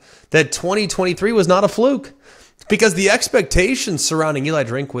prove that 2023 was not a fluke. Because the expectations surrounding Eli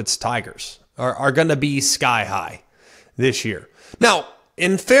Drinkwitz's Tigers are going to be sky high this year. Now,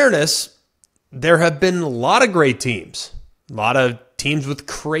 in fairness, there have been a lot of great teams. A lot of teams with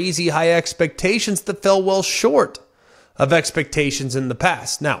crazy high expectations that fell well short of expectations in the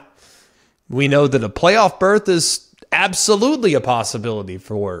past. Now, we know that a playoff berth is absolutely a possibility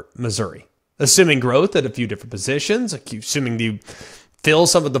for Missouri, assuming growth at a few different positions, assuming you fill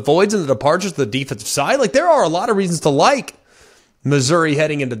some of the voids and the departures of the defensive side. Like, there are a lot of reasons to like Missouri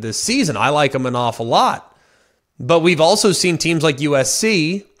heading into this season. I like them an awful lot. But we've also seen teams like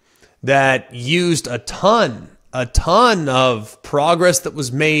USC that used a ton of progress that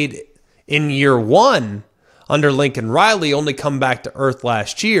was made in year 1 under Lincoln Riley, only come back to earth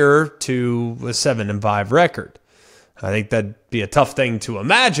last year to a 7-5 record. I think that'd be a tough thing to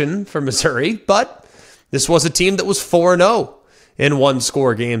imagine for Missouri, but this was a team that was 4-0 in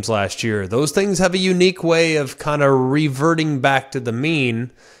 1-score games last year. Those things have a unique way of kind of reverting back to the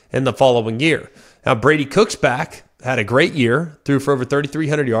mean in the following year. Now, Brady Cook's back, had a great year, threw for over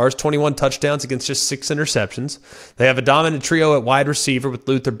 3,300 yards, 21 touchdowns against just 6 interceptions. They have a dominant trio at wide receiver with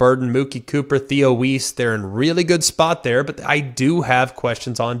Luther Burden, Mookie Cooper, Theo Weiss. They're in a really good spot there, but I do have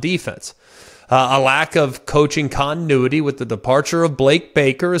questions on defense. A lack of coaching continuity with the departure of Blake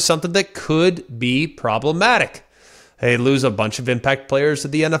Baker is something that could be problematic. They lose a bunch of impact players to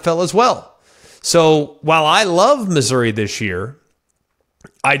the NFL as well. So while I love Missouri this year,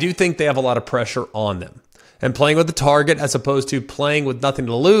 I do think they have a lot of pressure on them. and playing with a target as opposed to playing with nothing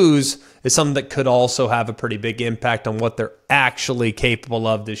to lose is something that could also have a pretty big impact on what they're actually capable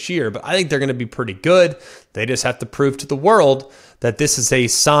of this year. But I think they're going to be pretty good. They just have to prove to the world that this is a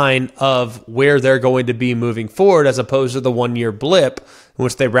sign of where they're going to be moving forward, as opposed to the one-year blip in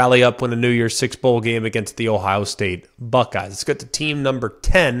which they rally up, win a New Year's Six bowl game against the Ohio State Buckeyes. Let's get to team number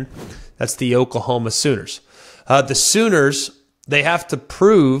 10. That's the Oklahoma Sooners. The Sooners, they have to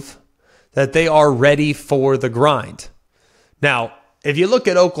prove that they are ready for the grind. Now, if you look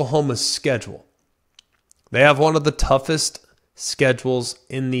at Oklahoma's schedule, they have one of the toughest schedules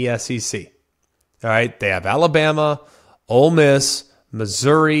in the SEC. All right, they have Alabama, Ole Miss,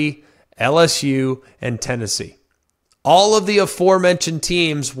 Missouri, LSU, and Tennessee. All of the aforementioned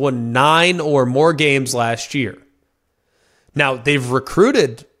teams won 9 or more games last year. Now, they've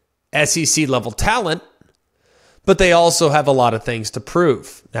recruited SEC-level talent, but they also have a lot of things to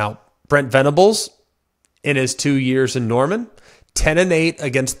prove. Now, Brent Venables, in his 2 years in Norman, 10-8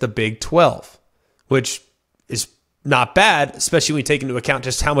 against the Big 12, which is not bad, especially when you take into account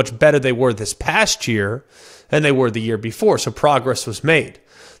just how much better they were this past year than they were the year before. So progress was made.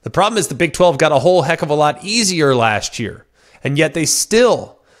 The problem is the Big 12 got a whole heck of a lot easier last year, and yet they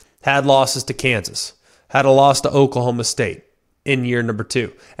still had losses to Kansas, had a loss to Oklahoma State in year number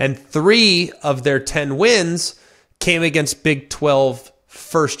 2. And 3 of their 10 wins came against Big 12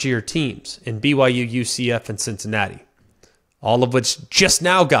 first-year teams in BYU, UCF, and Cincinnati, all of which just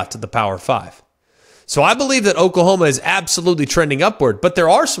now got to the Power 5. So I believe that Oklahoma is absolutely trending upward, but there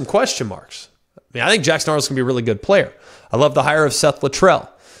are some question marks. I think Jackson Arnold's going to be a really good player. I love the hire of Seth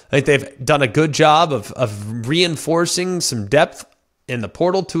Luttrell. I think they've done a good job of reinforcing some depth in the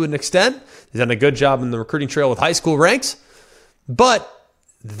portal to an extent. They've done a good job in the recruiting trail with high school ranks. But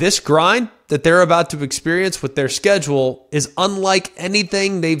this grind that they're about to experience with their schedule is unlike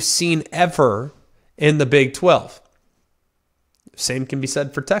anything they've seen ever in the Big 12. Same can be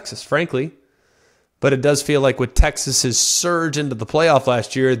said for Texas, frankly. But it does feel like with Texas's surge into the playoff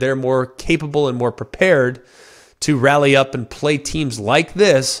last year, they're more capable and more prepared to rally up and play teams like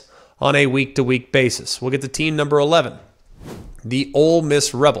this on a week-to-week basis. We'll get to team number 11, the Ole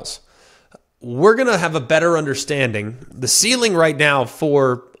Miss Rebels. We're going to have a better understanding. The ceiling right now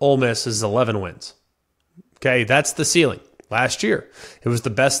for Ole Miss is 11 wins. Okay, that's the ceiling. Last year, it was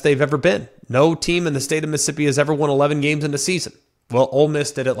the best they've ever been. No team in the state of Mississippi has ever won 11 games in a season. Well, Ole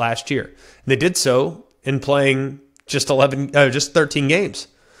Miss did it last year. And they did so in playing just 13 games.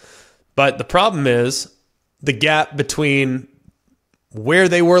 But the problem is the gap between where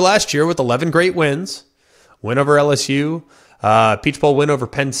they were last year with 11 great wins, win over LSU, Peach Bowl win over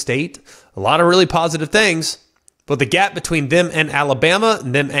Penn State, a lot of really positive things. But the gap between them and Alabama,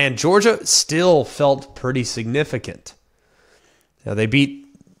 and them and Georgia, still felt pretty significant. Now, they beat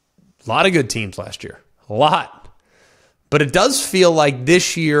a lot of good teams last year. A lot. But it does feel like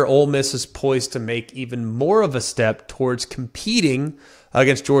this year Ole Miss is poised to make even more of a step towards competing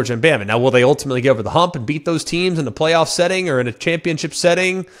against Georgia and Bama. Now, will they ultimately get over the hump and beat those teams in a playoff setting or in a championship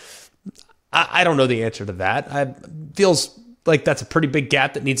setting? I don't know the answer to that. It feels like that's a pretty big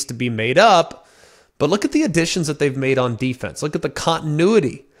gap that needs to be made up. But look at the additions that they've made on defense. Look at the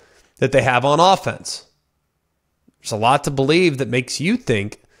continuity that they have on offense. There's a lot to believe that makes you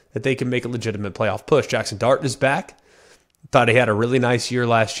think that they can make a legitimate playoff push. Jackson Dart is back. Thought he had a really nice year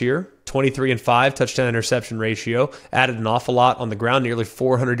last year. 23-5 touchdown interception ratio. Added an awful lot on the ground, nearly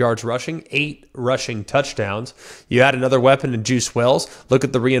 400 yards rushing, 8 rushing touchdowns. You add another weapon in Juice Wells. Look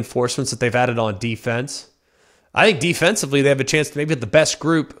at the reinforcements that they've added on defense. I think defensively they have a chance to maybe have the best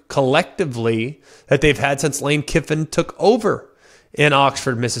group collectively that they've had since Lane Kiffin took over in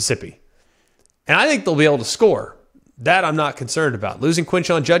Oxford, Mississippi. And I think they'll be able to score. That I'm not concerned about. Losing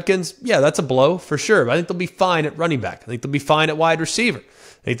Quinshon Judkins, yeah, that's a blow for sure. But I think they'll be fine at running back. I think they'll be fine at wide receiver.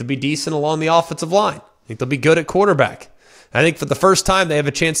 I think they'll be decent along the offensive line. I think they'll be good at quarterback. I think for the first time they have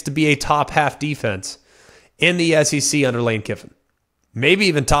a chance to be a top half defense in the SEC under Lane Kiffin. Maybe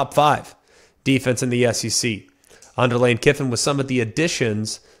even top 5 defense in the SEC under Lane Kiffin with some of the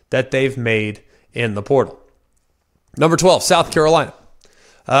additions that they've made in the portal. Number 12, South Carolina.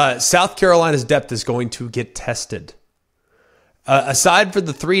 South Carolina's depth is going to get tested. Aside for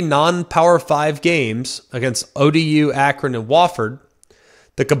the 3 non-Power 5 games against ODU, Akron, and Wofford,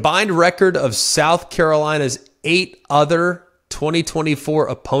 the combined record of South Carolina's 8 other 2024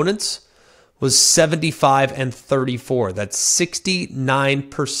 opponents was 75-34. That's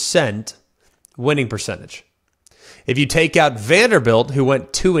 69% winning percentage. If you take out Vanderbilt, who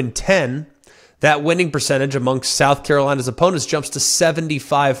went 2-10, that winning percentage amongst South Carolina's opponents jumps to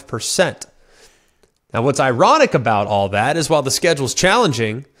 75%. Now, what's ironic about all that is while the schedule's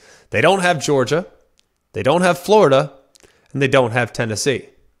challenging, they don't have Georgia, They don't have Florida, and they don't have Tennessee.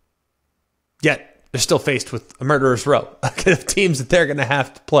 Yet, they're still faced with a murderer's row of teams that they're going to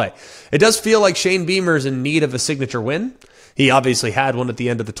have to play. It does feel like Shane Beamer is in need of a signature win. He obviously had one at the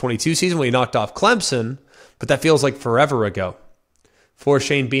end of the 22 season when he knocked off Clemson, but that feels like forever ago for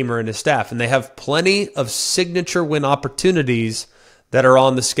Shane Beamer and his staff. And they have plenty of signature win opportunities that are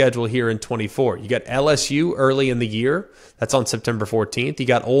on the schedule here in 24. You got LSU early in the year. That's on September 14th. You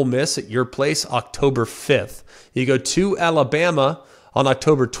got Ole Miss at your place October 5th. You go to Alabama on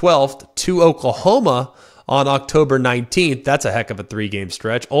October 12th, to Oklahoma on October 19th. That's a heck of a 3-game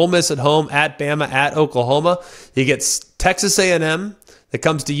stretch. Ole Miss at home, at Bama, at Oklahoma. You get Texas A&M that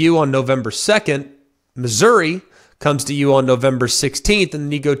comes to you on November 2nd. Missouri comes to you on November 16th, and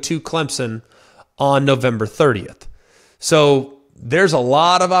then you go to Clemson on November 30th. So there's a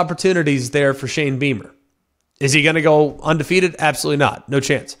lot of opportunities there for Shane Beamer. Is he going to go undefeated? Absolutely not. No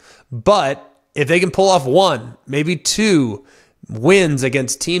chance. But if they can pull off 1, maybe 2 wins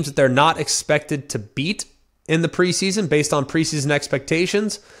against teams that they're not expected to beat in the preseason based on preseason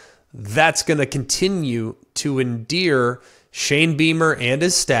expectations, that's going to continue to endear Shane Beamer and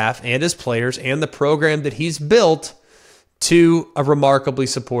his staff and his players and the program that he's built to a remarkably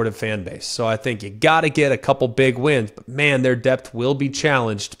supportive fan base. So I think you got to get a couple big wins, but man, their depth will be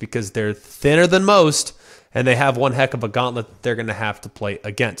challenged because they're thinner than most and they have one heck of a gauntlet that they're going to have to play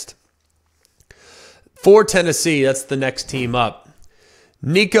against. For Tennessee, that's the next team up.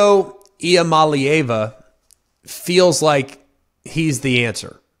 Nico Iamaleava feels like he's the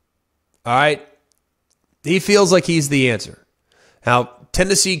answer. All right? He feels like he's the answer. Now,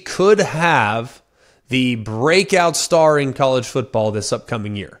 Tennessee could have the breakout star in college football this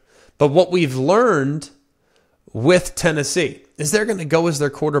upcoming year. But what we've learned with Tennessee is they're going to go as their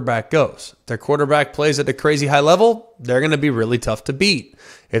quarterback goes. If their quarterback plays at a crazy high level, they're going to be really tough to beat.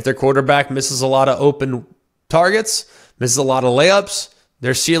 If their quarterback misses a lot of open targets, misses a lot of layups,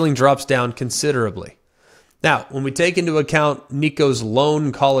 their ceiling drops down considerably. Now, when we take into account Nico's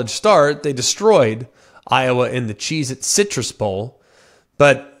lone college start, they destroyed Iowa in the Cheez-It Citrus Bowl.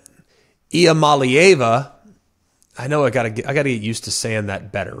 But Iamaleava, I know I gotta get used to saying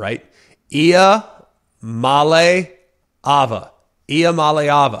that better, right? Iamaleava.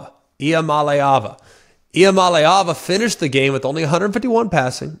 Iamaleava finished the game with only 151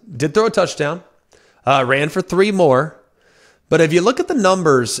 passing, did throw a touchdown, ran for 3 more. But if you look at the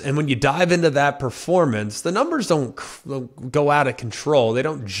numbers and when you dive into that performance, the numbers don't go out of control. They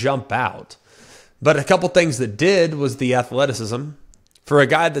don't jump out. But a couple things that did was the athleticism. For a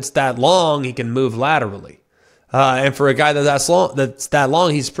guy that's that long, he can move laterally. And for a guy that's that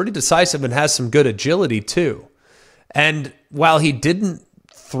long, he's pretty decisive and has some good agility too. And while he didn't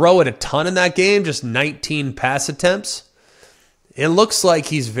throw it a ton in that game, just 19 pass attempts, it looks like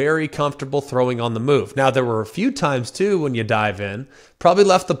he's very comfortable throwing on the move. Now, there were a few times, too, when you dive in, probably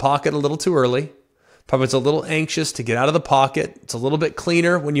left the pocket a little too early. Probably was a little anxious to get out of the pocket. It's a little bit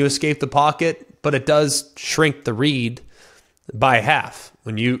cleaner when you escape the pocket, but it does shrink the read by half.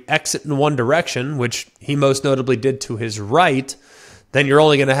 When you exit in one direction, which he most notably did to his right, then you're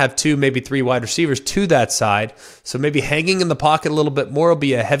only going to have 2, maybe 3 wide receivers to that side. So maybe hanging in the pocket a little bit more will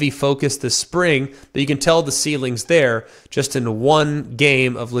be a heavy focus this spring, but you can tell the ceiling's there just in one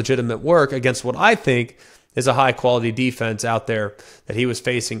game of legitimate work against what I think is a high-quality defense out there that he was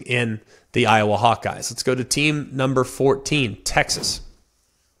facing in the Iowa Hawkeyes. Let's go to team number 14, Texas.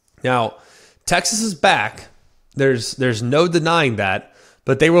 Now, Texas is back. There's no denying that,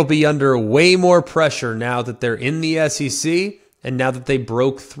 but they will be under way more pressure now that they're in the SEC and now that they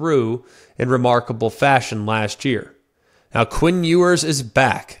broke through in remarkable fashion last year. Now, Quinn Ewers is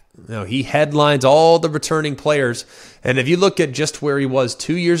back. Now, he headlines all the returning players. And if you look at just where he was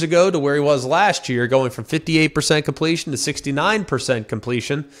 2 years ago to where he was last year, going from 58% completion to 69%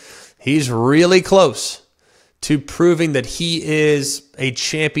 completion, he's really close to proving that he is a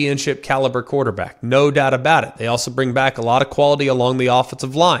championship caliber quarterback. No doubt about it. They also bring back a lot of quality along the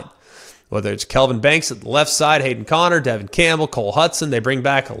offensive line. Whether it's Kelvin Banks at the left side, Hayden Connor, Devin Campbell, Cole Hudson, they bring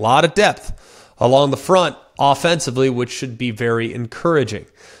back a lot of depth along the front offensively, which should be very encouraging.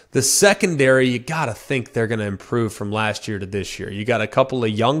 The secondary, you got to think they're going to improve from last year to this year. You got a couple of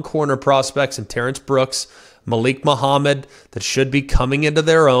young corner prospects in Terrence Brooks, Malik Muhammad, that should be coming into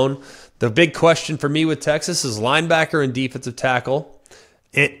their own. The big question for me with Texas is linebacker and defensive tackle.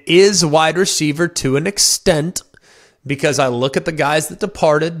 It is wide receiver to an extent, because I look at the guys that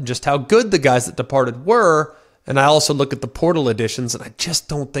departed, just how good the guys that departed were, and I also look at the portal additions, and I just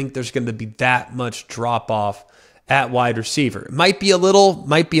don't think there's going to be that much drop-off at wide receiver. It might be a little,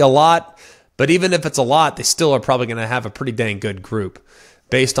 might be a lot, but even if it's a lot, they still are probably going to have a pretty dang good group.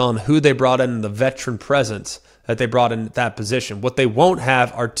 based on who they brought in and the veteran presence that they brought in at that position. What they won't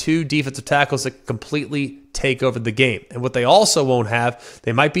have are two defensive tackles that completely take over the game. And what they also won't have,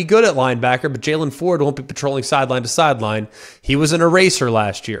 they might be good at linebacker, but Jalen Ford won't be patrolling sideline to sideline. He was an eraser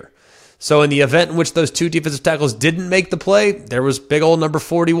last year. So in the event in which those two defensive tackles didn't make the play, there was big old number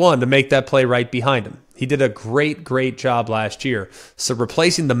 41 to make that play right behind him. He did a great job last year. So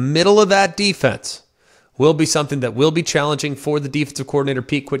replacing the middle of that defense will be something that will be challenging for the defensive coordinator,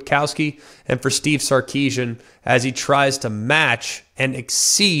 Pete Kwiatkowski, and for Steve Sarkisian as he tries to match and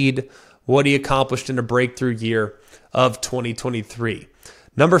exceed what he accomplished in a breakthrough year of 2023.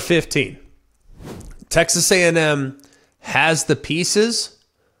 Number 15, Texas A&M has the pieces,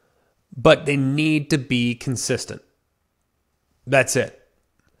 but they need to be consistent. That's it.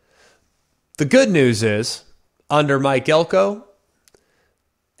 The good news is, under Mike Elko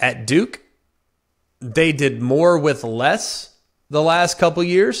at Duke, they did more with less the last couple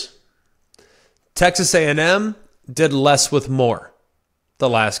years. Texas A&M did less with more the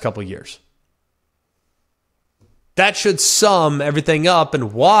last couple years. That should sum everything up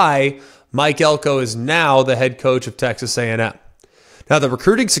and why Mike Elko is now the head coach of Texas A&M. Now, the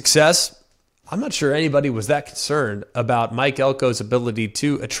recruiting success, I'm not sure anybody was that concerned about Mike Elko's ability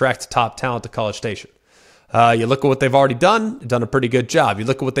to attract top talent to College Station. You look at what they've already done a pretty good job. You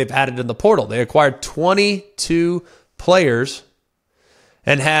look at what they've added in the portal. They acquired 22 players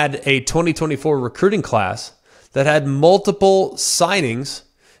and had a 2024 recruiting class that had multiple signings,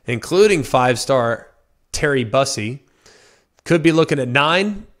 including five-star Terry Bussey. Could be looking at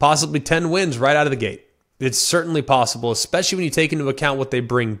 9, possibly 10 wins right out of the gate. It's certainly possible, especially when you take into account what they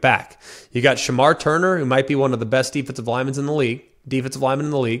bring back. You got Shamar Turner, who might be one of the best defensive linemen in the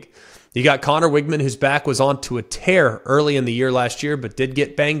league. You got Connor Wigman, whose back was on to a tear early in the year last year, but did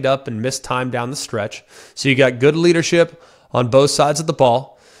get banged up and missed time down the stretch. So you got good leadership on both sides of the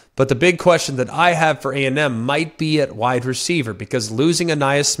ball. But the big question that I have for A&M might be at wide receiver, because losing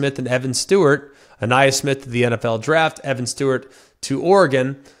Ainias Smith and Evan Stewart, Ainias Smith to the NFL draft, Evan Stewart to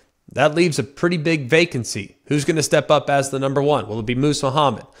Oregon, that leaves a pretty big vacancy. Who's going to step up as the number one? Will it be Moose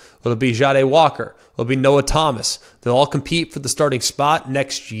Muhammad? Will it be Jade Walker? Will it be Noah Thomas? They'll all compete for the starting spot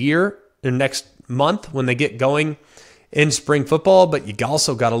next year or next month when they get going in spring football. But you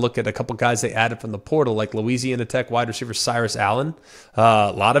also got to look at a couple guys they added from the portal, like Louisiana Tech wide receiver Cyrus Allen.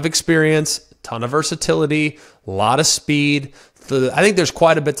 A lot of experience, ton of versatility, a lot of speed. I think there's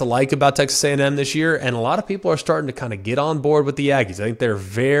quite a bit to like about Texas A&M this year, and a lot of people are starting to kind of get on board with the Aggies. I think they're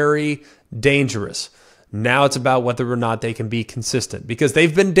very dangerous. Now it's about whether or not they can be consistent, because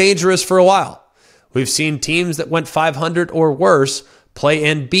they've been dangerous for a while. We've seen teams that went 500 or worse play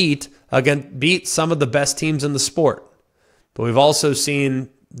and beat some of the best teams in the sport. But we've also seen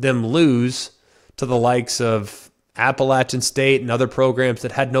them lose to the likes of Appalachian State and other programs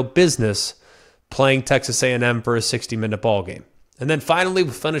that had no business playing Texas A&M for a 60-minute ball game. And then finally,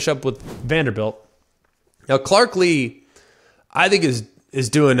 we'll finish up with Vanderbilt. Now, Clark Lee, I think, is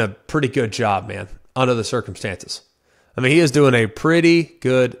doing a pretty good job, man, under the circumstances. I mean, he is doing a pretty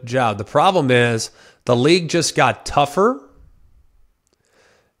good job. The problem is the league just got tougher,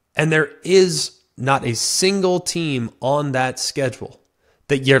 and there is not a single team on that schedule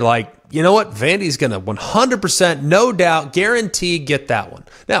that you're like, you know what, Vandy's going to 100%, no doubt, guarantee get that one.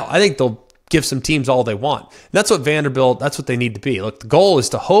 Now, I think they'll give some teams all they want. And that's what Vanderbilt, that's what they need to be. Look, the goal is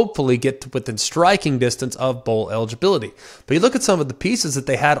to hopefully get to within striking distance of bowl eligibility. But you look at some of the pieces that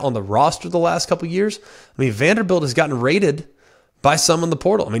they had on the roster the last couple of years. I mean, Vanderbilt has gotten rated by some in the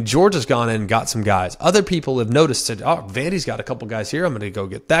portal. I mean, Georgia's gone in and got some guys. Other people have noticed, said, oh, Vandy's got a couple guys here. I'm going to go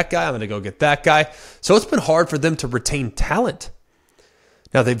get that guy. I'm going to go get that guy. So it's been hard for them to retain talent.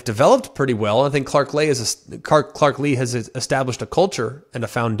 Now, they've developed pretty well. I think Clark Lee has established a culture and a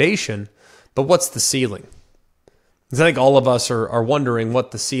foundation. But what's the ceiling? Because I think all of us are wondering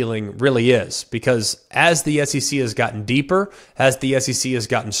what the ceiling really is. Because as the SEC has gotten deeper, as the SEC has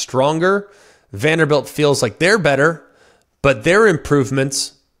gotten stronger, Vanderbilt feels like they're better, but their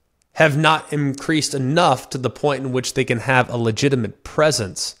improvements have not increased enough to the point in which they can have a legitimate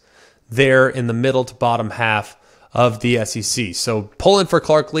presence there in the middle to bottom half of the SEC. So pulling for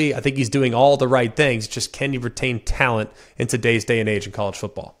Clark Lee, I think he's doing all the right things. Just can you retain talent in today's day and age in college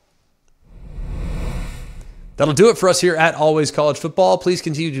football? That'll do it for us here at Always College Football. Please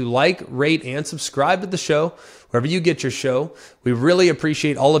continue to like, rate, and subscribe to the show wherever you get your show. We really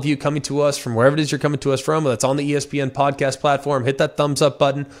appreciate all of you coming to us from wherever it is you're coming to us from, whether it's on the ESPN podcast platform. Hit that thumbs up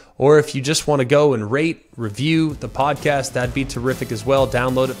button, or if you just want to go and rate, review the podcast, that'd be terrific as well.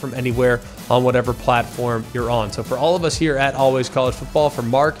 Download it from anywhere on whatever platform you're on. So for all of us here at Always College Football, for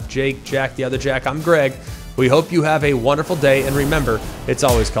Mark, Jake, Jack, the other Jack, I'm Greg. We hope you have a wonderful day, and remember, it's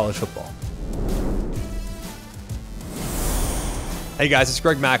always college football. Hey guys, it's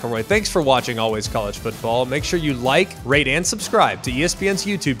Greg McElroy. Thanks for watching Always College Football. Make sure you like, rate, and subscribe to ESPN's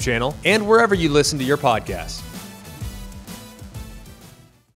YouTube channel and wherever you listen to your podcasts.